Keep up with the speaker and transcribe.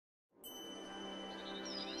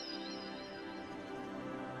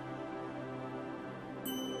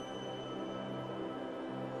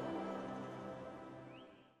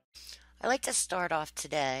I like to start off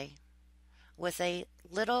today with a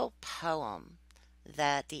little poem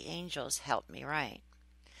that the angels helped me write.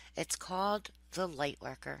 It's called The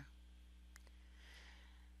Lightworker.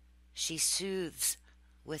 She soothes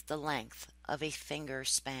with the length of a finger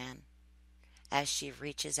span as she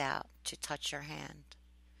reaches out to touch your hand.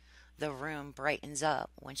 The room brightens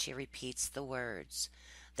up when she repeats the words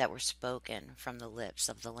that were spoken from the lips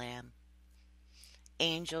of the Lamb.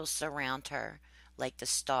 Angels surround her like the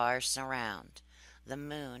stars surround the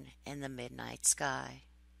moon in the midnight sky.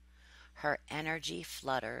 Her energy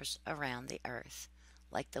flutters around the earth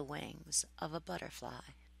like the wings of a butterfly.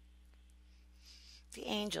 The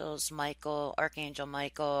angels, Michael, Archangel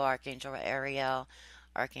Ariel,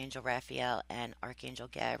 Archangel Raphael, and Archangel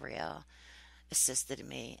Gabriel, assisted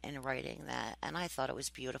me in writing that. And I thought it was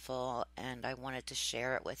beautiful, and I wanted to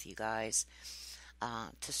share it with you guys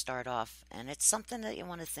to start off. And it's something that you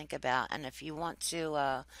want to think about. And if you want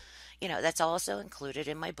to, that's also included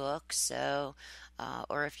in my book. So,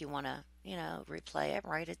 or if you want to, replay it,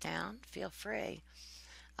 write it down, feel free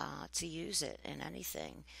to use it in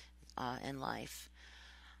anything in life.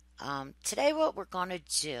 Today, what we're going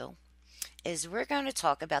to do is we're going to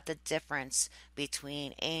talk about the difference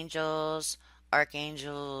between angels,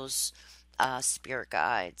 archangels, spirit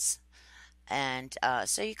guides. And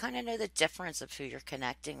so you kind of know the difference of who you're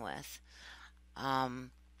connecting with.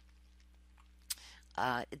 Um,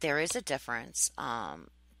 there is a difference.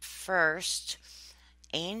 First,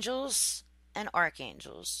 angels and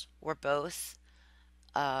archangels were both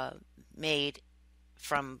uh, made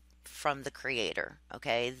from the Creator.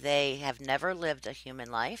 Okay, they have never lived a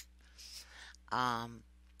human life. Um,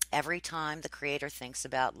 every time the Creator thinks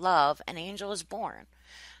about love, an angel is born.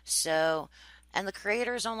 So, and the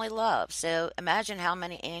Creator is only love. So imagine how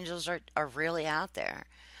many angels are really out there.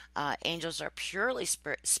 Angels are purely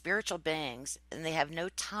spiritual beings and they have no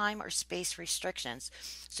time or space restrictions.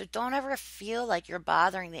 So don't ever feel like you're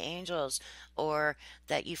bothering the angels or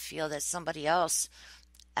that you feel that somebody else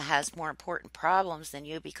has more important problems than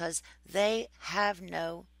you because they have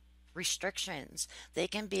no restrictions. They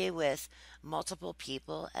can be with multiple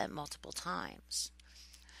people at multiple times.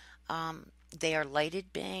 They are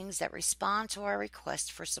lighted beings that respond to our requests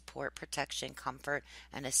for support, protection, comfort,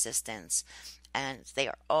 and assistance. And they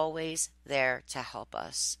are always there to help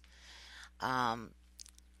us. Um,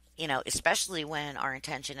 especially when our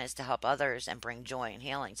intention is to help others and bring joy and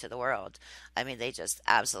healing to the world. I mean, they just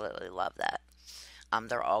absolutely love that.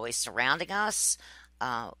 They're always surrounding us.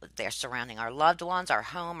 They're surrounding our loved ones, our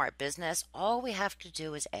home, our business. All we have to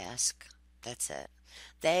do is ask. That's it.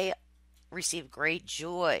 They receive great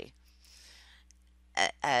joy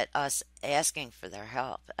at us asking for their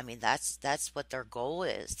help. I mean, that's what their goal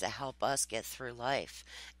is to help us get through life,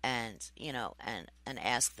 and and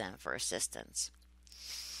ask them for assistance.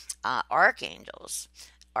 Archangels.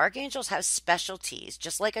 Archangels have specialties,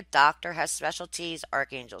 just like a doctor has specialties.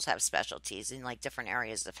 Archangels have specialties in like different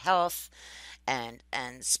areas of health, and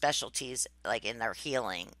specialties like in their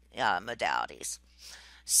healing modalities.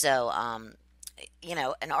 So,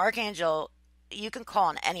 an archangel, you can call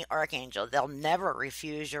on any archangel. They'll never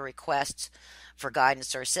refuse your request for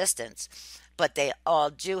guidance or assistance, but they all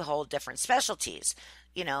do hold different specialties.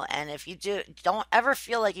 And if you don't ever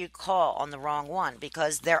feel like you call on the wrong one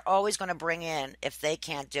because they're always going to bring in, if they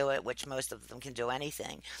can't do it, which most of them can do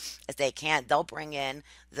anything, if they can't, they'll bring in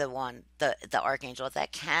the archangel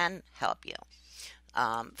that can help you.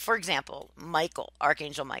 For example,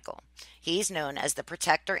 Archangel Michael, he's known as the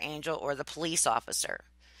protector angel or the police officer.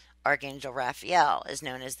 Archangel Raphael is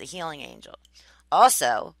known as the healing angel.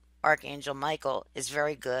 Also, Archangel Michael is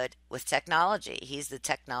very good with technology. He's the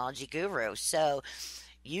technology guru. So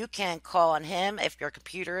you can call on him if your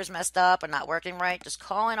computer is messed up and not working right. Just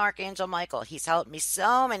call in Archangel Michael. He's helped me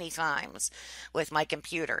so many times with my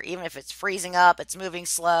computer. Even if it's freezing up, it's moving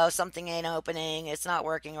slow, something ain't opening, it's not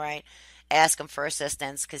working right, ask him for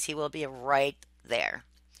assistance because he will be right there.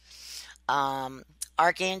 Um,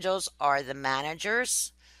 Archangels are the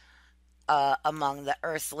managers among the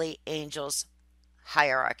earthly angels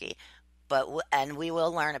hierarchy. And we will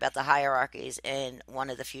learn about the hierarchies in one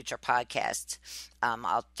of the future podcasts.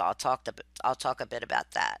 I'll talk a bit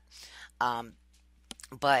about that. Um,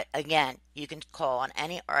 but again, you can call on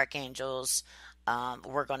any archangels.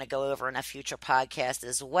 We're going to go over in a future podcast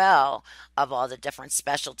as well of all the different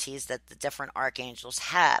specialties that the different archangels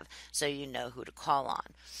have, so you know who to call on.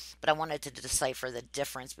 But I wanted to decipher the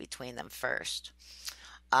difference between them first.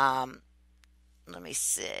 Um, Let me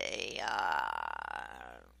see.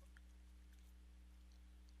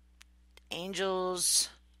 Angels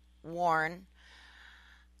warn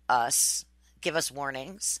us, give us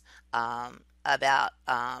warnings about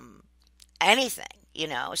anything,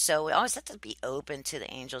 So we always have to be open to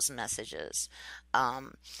the angels' messages.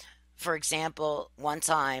 Um, for example, one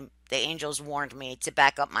time the angels warned me to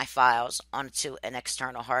back up my files onto an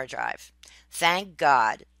external hard drive. Thank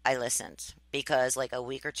God I listened because, like a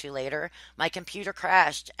week or two later, my computer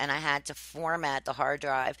crashed and I had to format the hard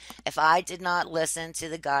drive. If I did not listen to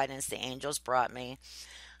the guidance the angels brought me,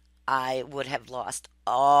 I would have lost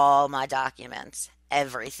all my documents,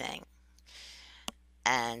 everything.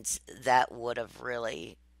 And that would have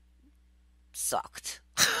really sucked.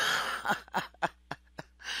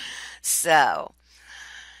 So,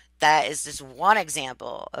 that is just one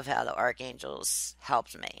example of how the archangels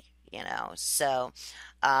helped me. So,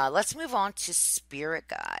 let's move on to spirit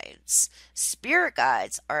guides. Spirit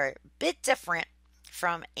guides are a bit different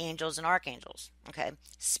from angels and archangels. Okay,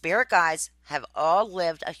 spirit guides have all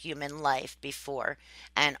lived a human life before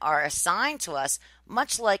and are assigned to us,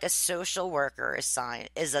 much like a social worker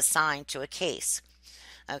is assigned to a case.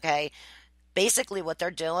 Okay, basically what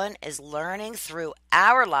they're doing is learning through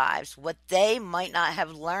our lives what they might not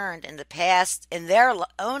have learned in the past, in their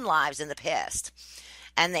own lives in the past.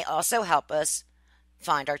 And they also help us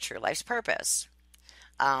find our true life's purpose.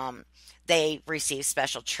 um, they receive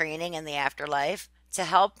special training in the afterlife to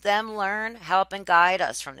help them learn, help, and guide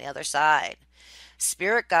us from the other side.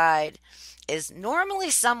 Spirit guide is normally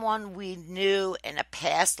someone we knew in a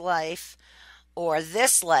past life or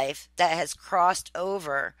this life that has crossed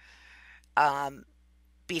over um,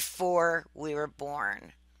 before we were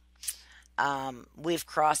born. We've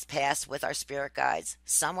crossed paths with our spirit guides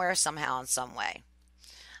somewhere, somehow, in some way.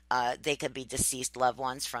 They could be deceased loved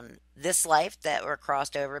ones from this life that were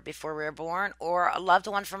crossed over before we were born, or a loved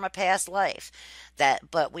one from a past life.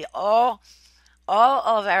 But we all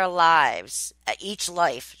of our lives, each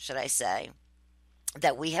life, should I say,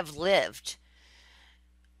 that we have lived,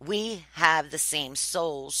 we have the same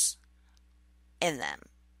souls in them.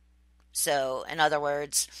 So, in other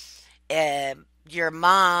words, your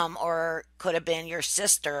mom or could have been your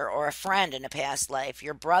sister or a friend in a past life.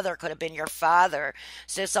 Your brother could have been your father.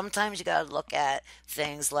 So sometimes you got to look at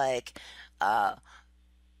things uh,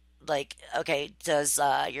 okay, does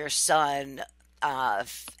your son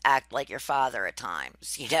act like your father at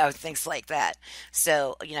times? Things like that.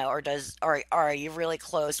 So, or are you really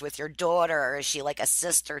close with your daughter, or is she like a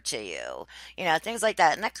sister to you? Things like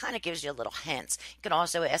that. And that kind of gives you a little hints. You can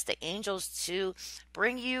also ask the angels to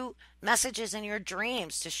bring you messages in your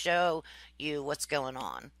dreams to show you what's going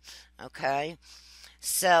on. Okay.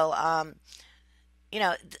 So,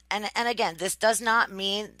 and again, this does not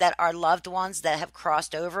mean that our loved ones that have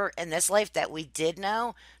crossed over in this life that we did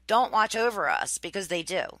know don't watch over us, because they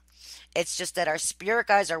do. It's just that our spirit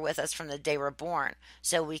guides are with us from the day we're born.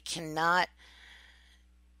 So we cannot,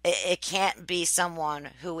 it can't be someone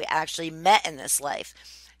who we actually met in this life.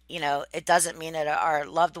 It doesn't mean that our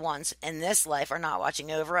loved ones in this life are not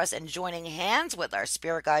watching over us and joining hands with our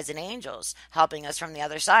spirit guides and angels, helping us from the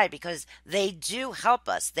other side, because they do help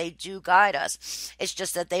us. They do guide us. It's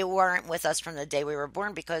just that they weren't with us from the day we were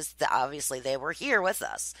born, because obviously they were here with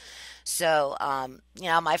us. So,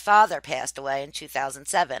 my father passed away in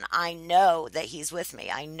 2007. I know that he's with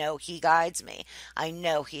me. I know he guides me. I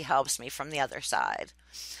know he helps me from the other side.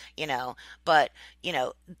 you know but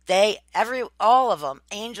all of them,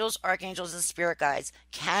 angels, archangels, and spirit guides,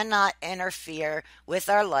 cannot interfere with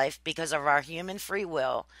our life because of our human free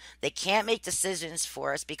will. They can't make decisions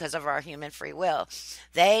for us because of our human free will.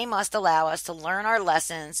 They must allow us to learn our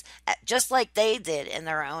lessons, just like they did in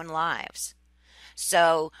their own lives.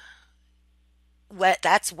 So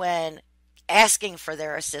that's when asking for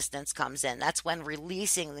their assistance comes in. That's when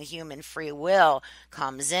releasing the human free will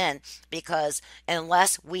comes in, because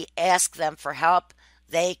unless we ask them for help,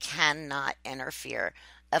 they cannot interfere.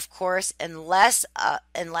 Of course, unless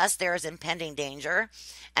there is impending danger,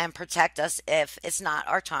 and protect us if it's not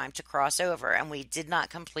our time to cross over and we did not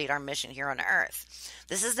complete our mission here on Earth.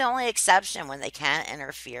 This is the only exception, when they can't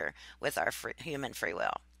interfere with our human free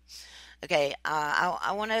will. Okay,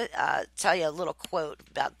 I want to tell you a little quote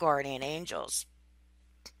about guardian angels.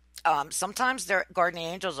 Sometimes their guardian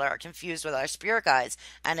angels are confused with our spirit guides,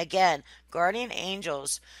 and again, guardian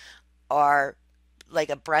angels are like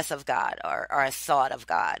a breath of God, or a thought of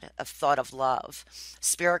God, a thought of love.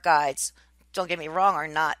 Spirit guides, don't get me wrong, are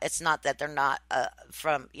not. It's not that they're not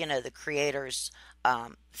from the Creator's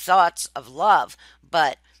thoughts of love,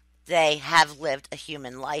 but they have lived a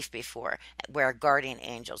human life before, where guardian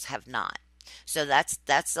angels have not. So that's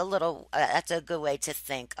a good way to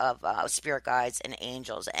think of spirit guides and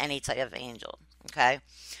angels, any type of angel. Okay,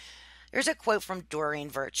 here's a quote from Doreen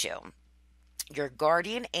Virtue. Your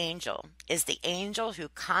guardian angel is the angel who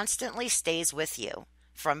constantly stays with you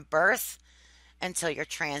from birth until you're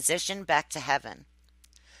transitioned back to heaven.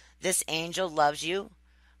 This angel loves you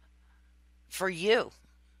for you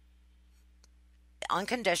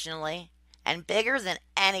unconditionally and bigger than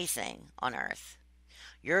anything on earth.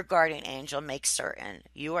 Your guardian angel makes certain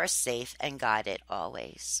you are safe and guided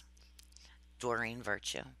always. Doreen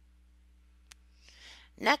Virtue.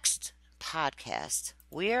 Next podcast,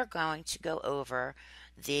 we are going to go over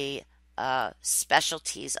the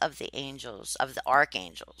specialties of the angels, of the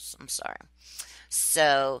archangels. I'm sorry.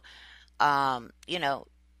 So, you know,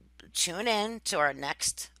 tune in to our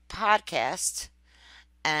next podcast.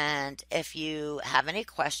 And if you have any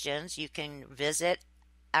questions, you can visit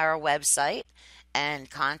our website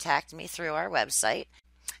and contact me through our website.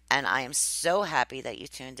 And I am so happy that you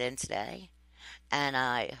tuned in today. And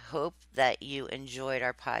I hope that you enjoyed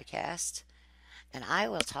our podcast. And I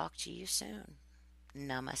will talk to you soon.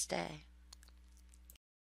 Namaste.